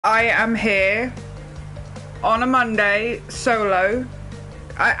I am here on a Monday solo.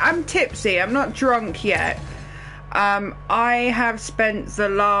 I'm tipsy, I'm not drunk yet. I have spent the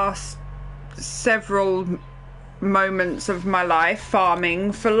last several moments of my life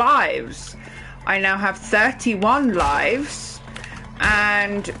farming for lives. I now have 31 lives,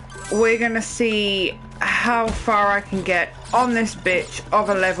 and we're gonna see how far I can get on this bitch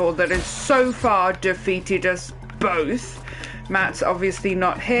of a level that has so far defeated us both. Matt's obviously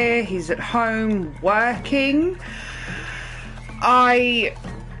not here, he's at home working. I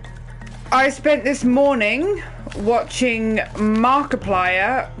spent this morning watching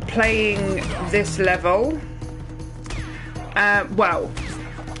Markiplier playing this level. Well,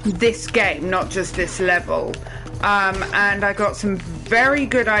 this game, not just this level. And I got some very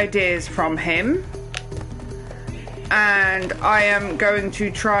good ideas from him. And I am going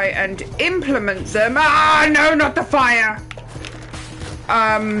to try and implement them. Ah, no, not the fire!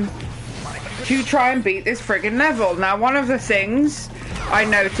 To try and beat this friggin' level. Now, one of the things I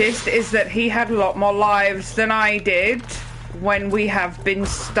noticed is that he had a lot more lives than I did when we have been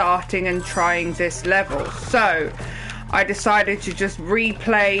starting and trying this level. So, I decided to just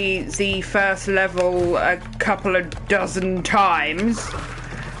replay the first level a couple of dozen times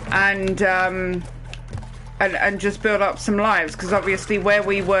and just build up some lives, because obviously where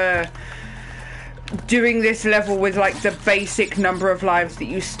we were doing this level with like the basic number of lives that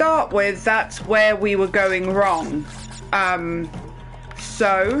you start with, that's where we were going wrong.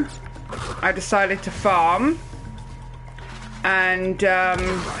 So I decided to farm, and I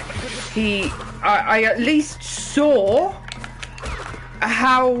at least saw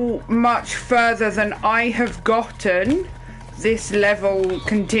how much further than I have gotten this level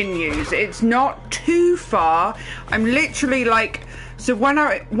continues. It's not too far. I'm literally like, so when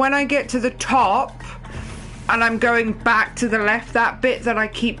I get to the top and I'm going back to the left, that bit that I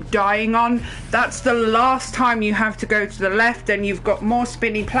keep dying on, that's the last time you have to go to the left, and you've got more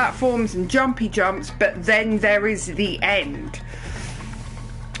spinny platforms and jumpy jumps, but then there is the end.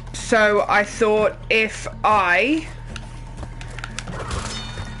 So I thought if I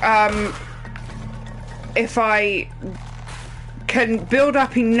can build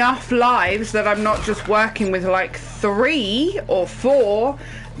up enough lives that I'm not just working with like 3 or 4,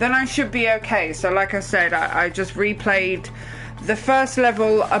 then I should be okay. So like I said, I just replayed the first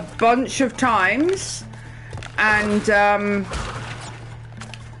level a bunch of times, and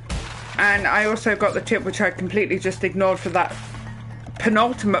I also got the tip, which I completely just ignored for that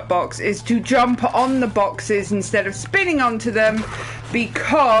penultimate box, is to jump on the boxes instead of spinning onto them,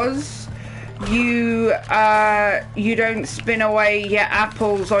 because you don't spin away your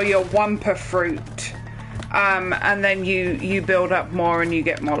apples or your Wumpa fruit, and then you build up more and you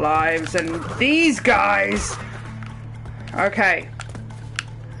get more lives. And these guys, okay,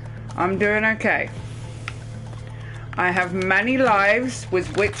 I'm doing okay. I have many lives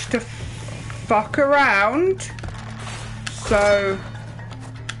with which to fuck around, so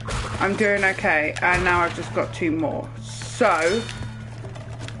I'm doing okay. And now I've just got 2 more, so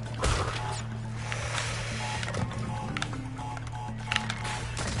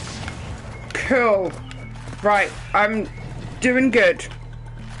cool. Right, I'm doing good.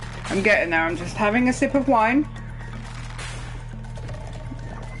 I'm getting there. I'm just having a sip of wine.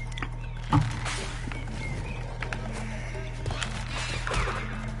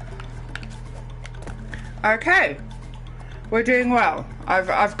 Okay, we're doing well.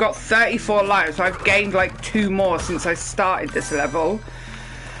 I've got 34 lives. I've gained like 2 more since I started this level.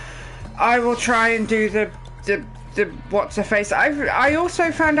 I will try and do the what's her face. I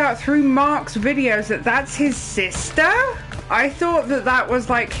also found out through Mark's videos that that's his sister. I thought that was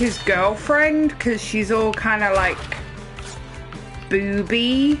like his girlfriend, because she's all kind of like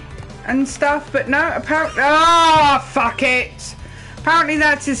booby and stuff, but no, apparently, oh fuck it, apparently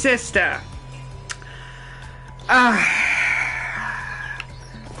that's his sister.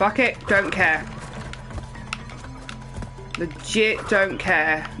 Fuck it, don't care, legit don't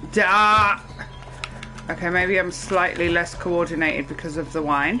care. Okay, maybe I'm slightly less coordinated because of the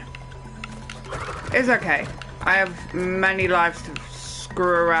wine. It's okay. I have many lives to screw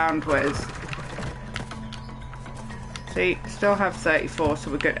around with. See, still have 34,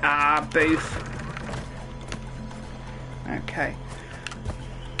 so we're good. Ah, boof. Okay.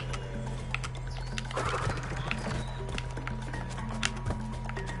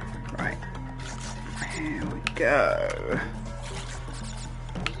 Right. Here we go.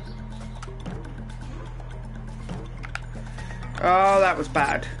 Oh, that was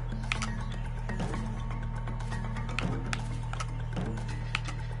bad.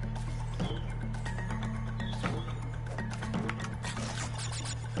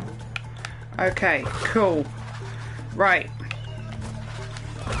 Okay, cool. Right.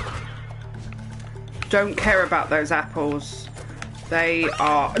 Don't care about those apples. They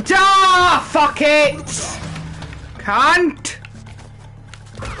are... Ah! Fuck it! Cunt!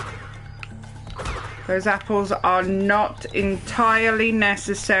 Those apples are not entirely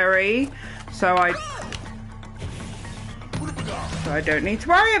necessary, so I don't need to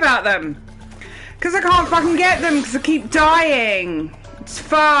worry about them. Because I can't fucking get them because I keep dying. It's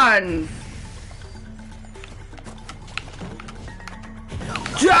fun.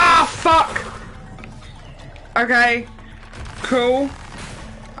 Ah, fuck! Okay. Cool.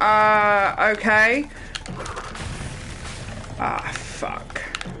 Okay. Ah, fuck.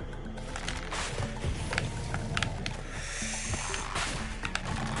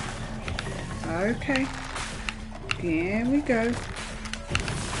 Okay. Here we go.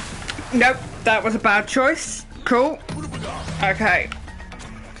 Nope, that was a bad choice. Cool. Okay.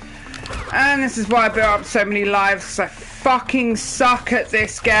 And this is why I built up so many lives, because I fucking suck at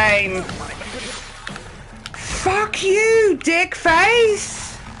this game. Fuck you, dick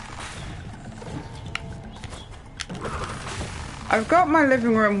face! I've got my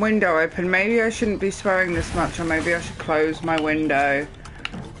living room window open. Maybe I shouldn't be swearing this much, or maybe I should close my window.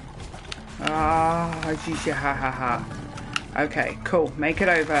 Ah, ha ha ha. Okay, cool. Make it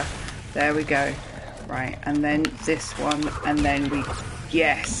over. There we go. Right, and then this one, and then we...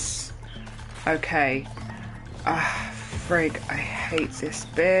 Yes! Okay. Ah, frig. I hate this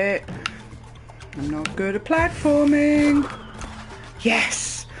bit. I'm not good at platforming.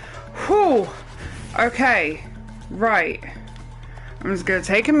 Yes! Whew! Okay. Right. I'm just gonna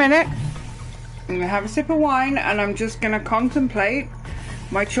take a minute. I'm gonna have a sip of wine, and I'm just gonna contemplate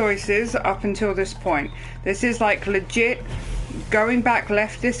my choices up until this point. This is like legit. Going back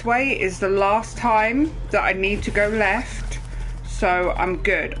left this way is the last time that I need to go left. So I'm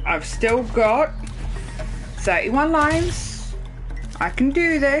good. I've still got 31 lives. I can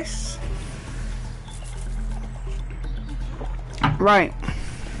do this. Right.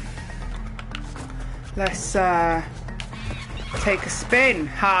 Let's take a spin.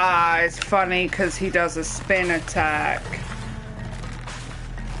 Ha, it's funny because he does a spin attack.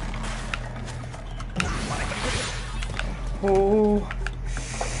 Oh.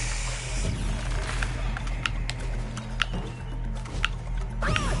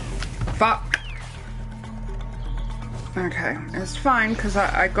 Fuck. Okay, it's fine because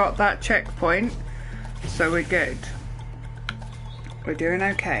I got that checkpoint, so we're good. We're doing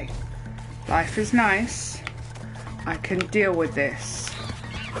okay. Life is nice. I can deal with this.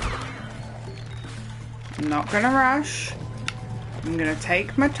 I'm not gonna rush. I'm gonna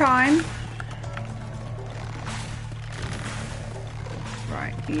take my time.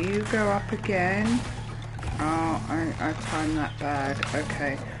 Right, you go up again. Oh, I timed that bad.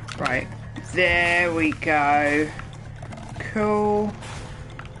 Okay, right. There we go. Cool.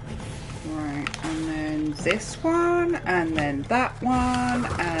 Right, and then this one, and then that one,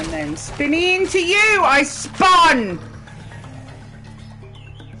 and then spinning into you! I spun!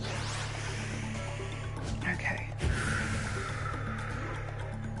 Okay.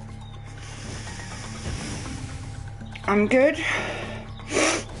 I'm good.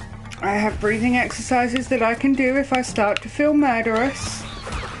 I have breathing exercises that I can do if I start to feel murderous.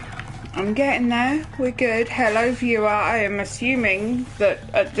 I'm getting there. We're good. Hello, viewer. I am assuming that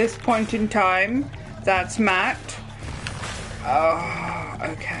at this point in time, that's Matt. Oh,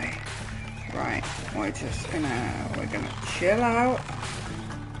 okay. Right. We're gonna chill out.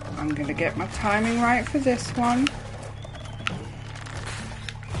 I'm gonna get my timing right for this one.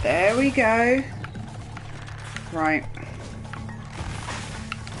 There we go. Right.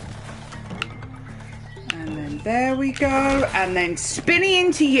 And then there we go. And then spinning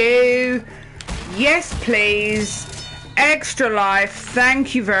into you. Yes, please. Extra life.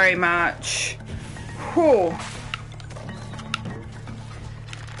 Thank you very much. Whew.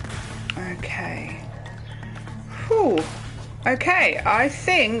 Okay. Whew. Okay, I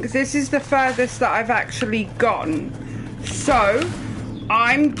think this is the furthest that I've actually gotten. So,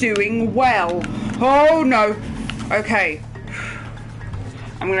 I'm doing well. Oh, no. Okay.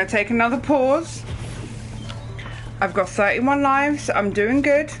 I'm going to take another pause. I've got 31 lives. I'm doing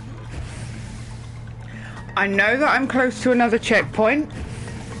good. I know that I'm close to another checkpoint.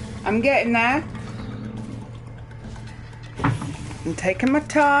 I'm getting there. I'm taking my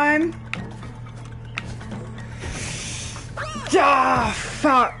time. Ah,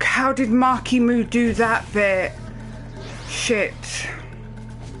 fuck. How did Marky Moo do that bit? Shit.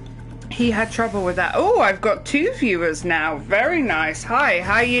 He had trouble with that. Oh, I've got 2 viewers now. Very nice. Hi,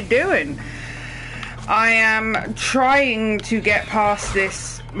 how you doing? I am trying to get past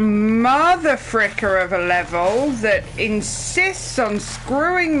this mother fricker of a level that insists on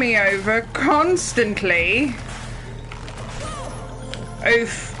screwing me over constantly.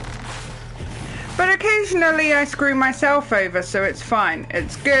 Oof. But occasionally I screw myself over, so it's fine.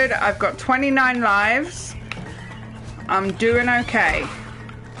 It's good. I've got 29 lives. I'm doing okay.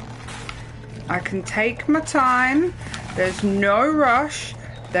 I can take my time. There's no rush.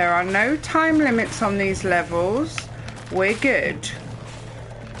 There are no time limits on these levels. We're good.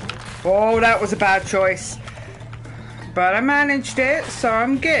 Oh, that was a bad choice. But I managed it, so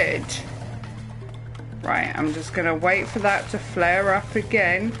I'm good. Right, I'm just going to wait for that to flare up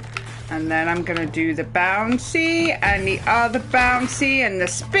again. And then I'm going to do the bouncy and the other bouncy and the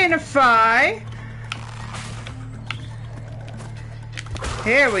spinify.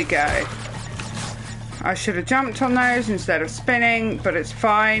 Here we go. I should have jumped on those instead of spinning, but it's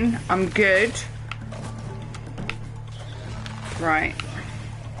fine. I'm good. Right.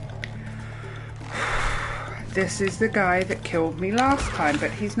 This is the guy that killed me last time, but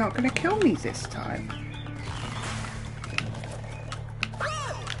he's not going to kill me this time.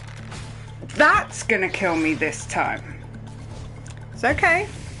 That's going to kill me this time. It's okay.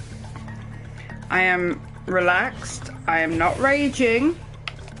 I am relaxed. I am not raging.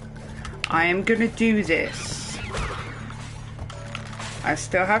 I am going to do this. I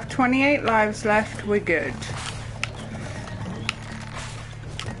still have 28 lives left. We're good.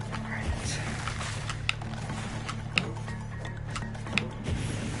 Right.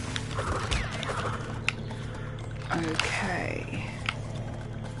 Okay.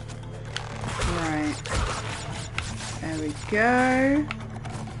 Right. There we go.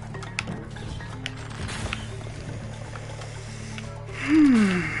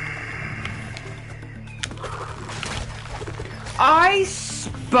 I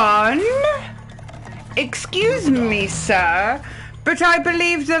spun? Excuse me, sir, but I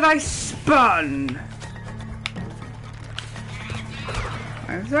believe that I spun.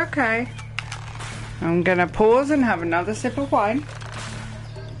 It's okay. I'm gonna pause and have another sip of wine.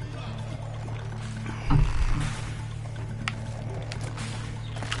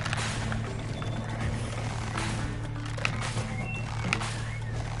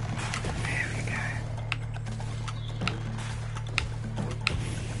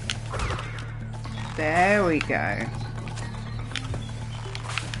 There we go.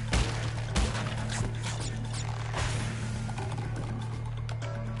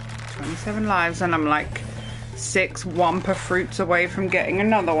 "27 lives, and I'm like 6 Wumpa fruits away from getting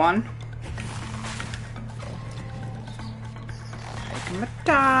another one. Taking my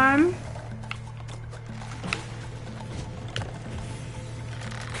time.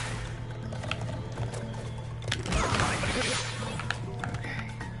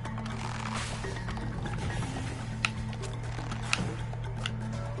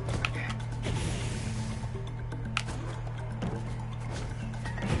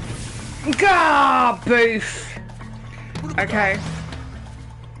 Gah, boof. Okay.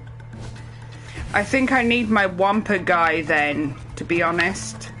 I think I need my Wumpa guy then, to be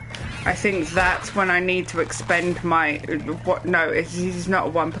honest. I think that's when I need to expend my... what? No, he's not a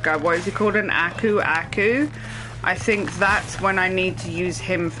Wumpa guy. What is he called? An Aku? I think that's when I need to use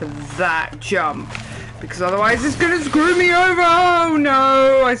him for that jump. Because otherwise it's going to screw me over. Oh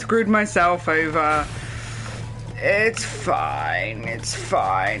no, I screwed myself over. It's fine. It's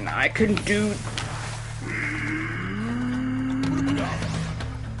fine. I can do...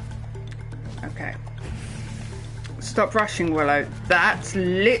 Okay. Stop rushing, Willow. That's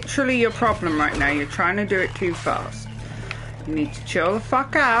literally your problem right now. You're trying to do it too fast. You need to chill the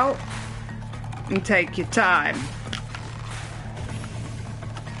fuck out and take your time.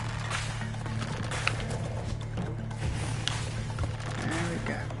 There we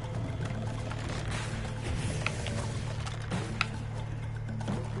go.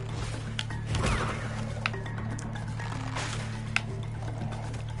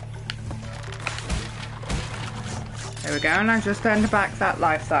 There we go, and I just earned back that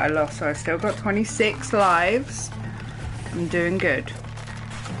life that I lost, so I still got 26 lives. I'm doing good.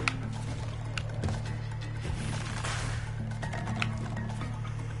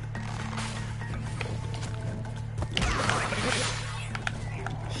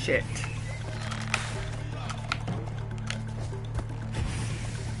 Shit.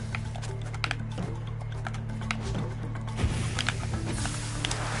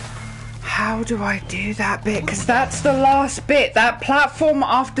 How do I do that bit? Because that's the last bit. That platform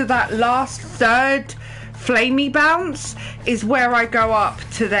after that last third flamey bounce is where I go up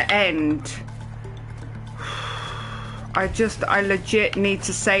to the end. I legit need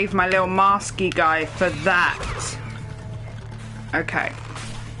to save my little masky guy for that. Okay.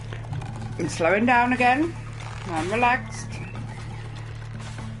 I'm slowing down again. I'm relaxed.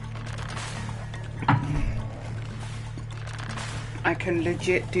 I can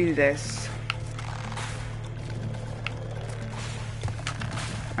legit do this.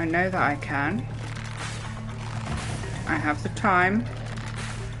 I know that I can. I have the time.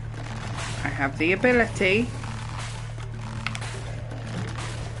 I have the ability.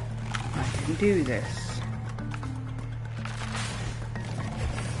 I can do this.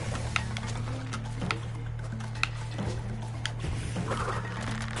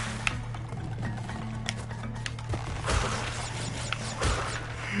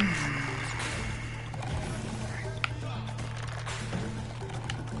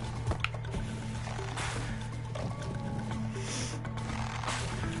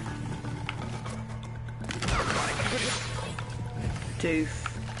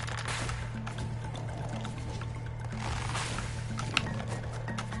 Doof.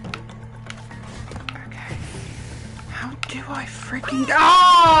 Okay. How do I freaking...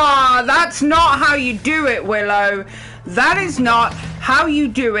 Ah! That's not how you do it, Willow. That is not how you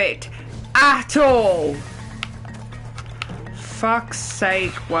do it at all. Fuck's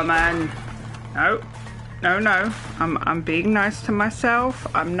sake, woman. No. No, no. I'm being nice to myself.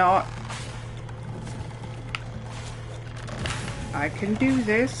 I'm not... I can do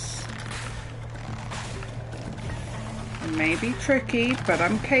this. It may be tricky, but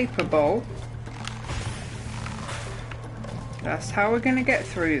I'm capable. That's how we're going to get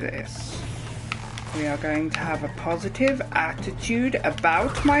through this. We are going to have a positive attitude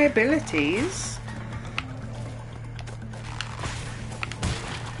about my abilities.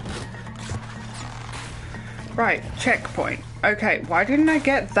 Right, checkpoint. Okay, why didn't I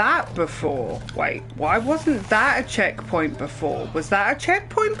get that before? Wait, why wasn't that a checkpoint before? Was that a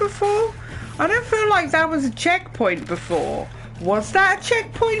checkpoint before? I don't feel like that was a checkpoint before. Was that a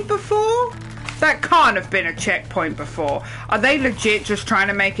checkpoint before? That can't have been a checkpoint before. Are they legit just trying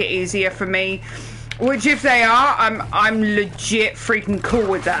to make it easier for me? Which if they are, I'm legit freaking cool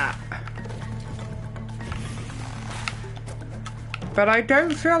with that. But I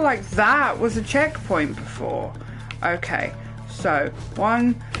don't feel like that was a checkpoint before. Okay. So,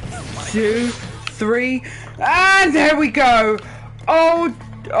 1, 2, 3, and there we go. Oh,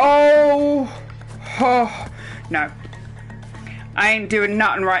 no. I ain't doing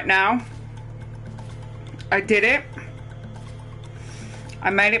nothing right now. I did it.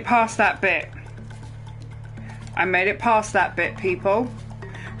 I made it past that bit. I made it past that bit, people.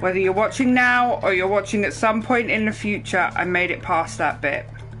 Whether you're watching now or you're watching at some point in the future, I made it past that bit.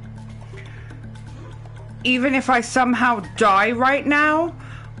 Even if I somehow die right now,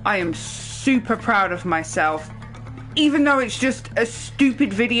 I am super proud of myself. Even though it's just a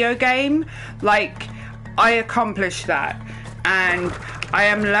stupid video game, like, I accomplished that. And I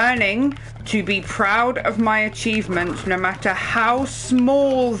am learning to be proud of my achievements, no matter how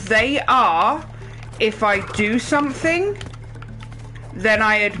small they are. If I do something, then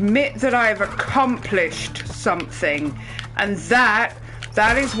I admit that I've accomplished something. And that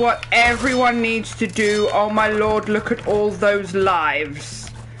is what everyone needs to do. Oh my lord, look at all those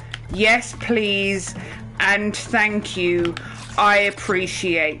lives. Yes, please, and thank you. I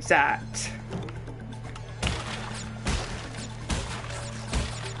appreciate that.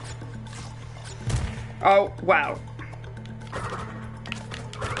 Oh, wow.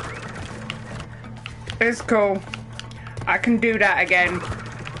 It's cool. I can do that again.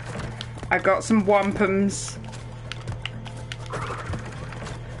 I got some wampums.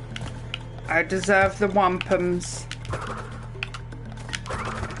 I deserve the wampums.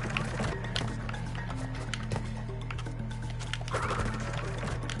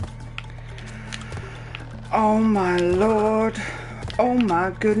 Oh my lord. Oh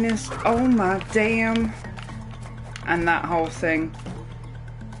my goodness. Oh my damn. And that whole thing.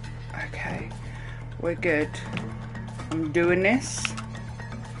 Okay. We're good. I'm doing this.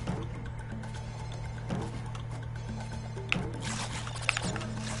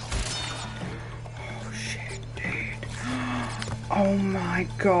 Oh shit, dude. Oh my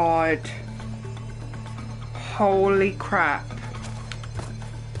god. Holy crap.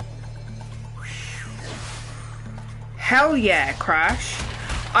 Hell yeah, Crash.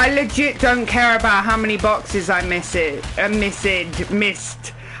 I legit don't care about how many boxes I missed. I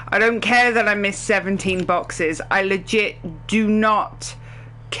don't care that I missed 17 boxes. I legit do not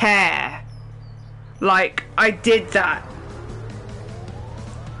care. Like, I did that.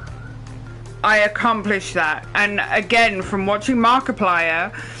 I accomplished that. And again, from watching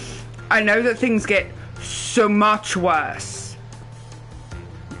Markiplier, I know that things get so much worse.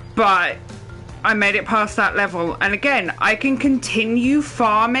 But I made it past that level, and again, I can continue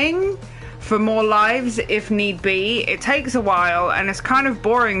farming for more lives if need be. It takes a while, and it's kind of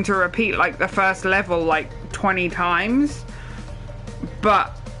boring to repeat like the first level like 20 times,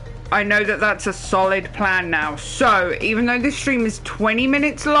 but I know that that's a solid plan now. So even though this stream is 20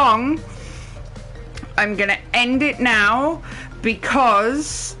 minutes long, I'm gonna end it now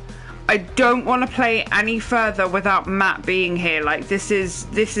because I don't want to play any further without Matt being here. Like, this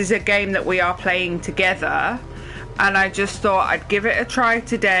is a game that we are playing together, and I just thought I'd give it a try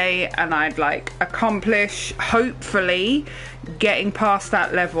today, and I'd like accomplish, hopefully, getting past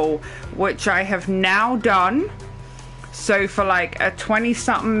that level, which I have now done. So for like a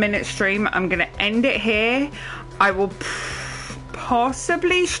 20-something minute stream, I'm gonna end it here. I will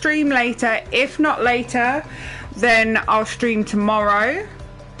possibly stream later. If not later, then I'll stream tomorrow.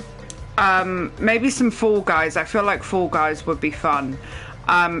 Maybe some Fall Guys. I feel like Fall Guys would be fun.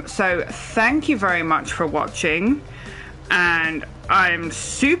 So thank you very much for watching, and I'm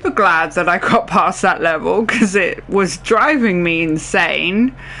super glad that I got past that level because it was driving me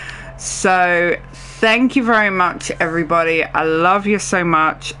insane. So thank you very much, everybody. I love you so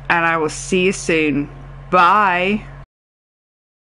much, and I will see you soon. Bye.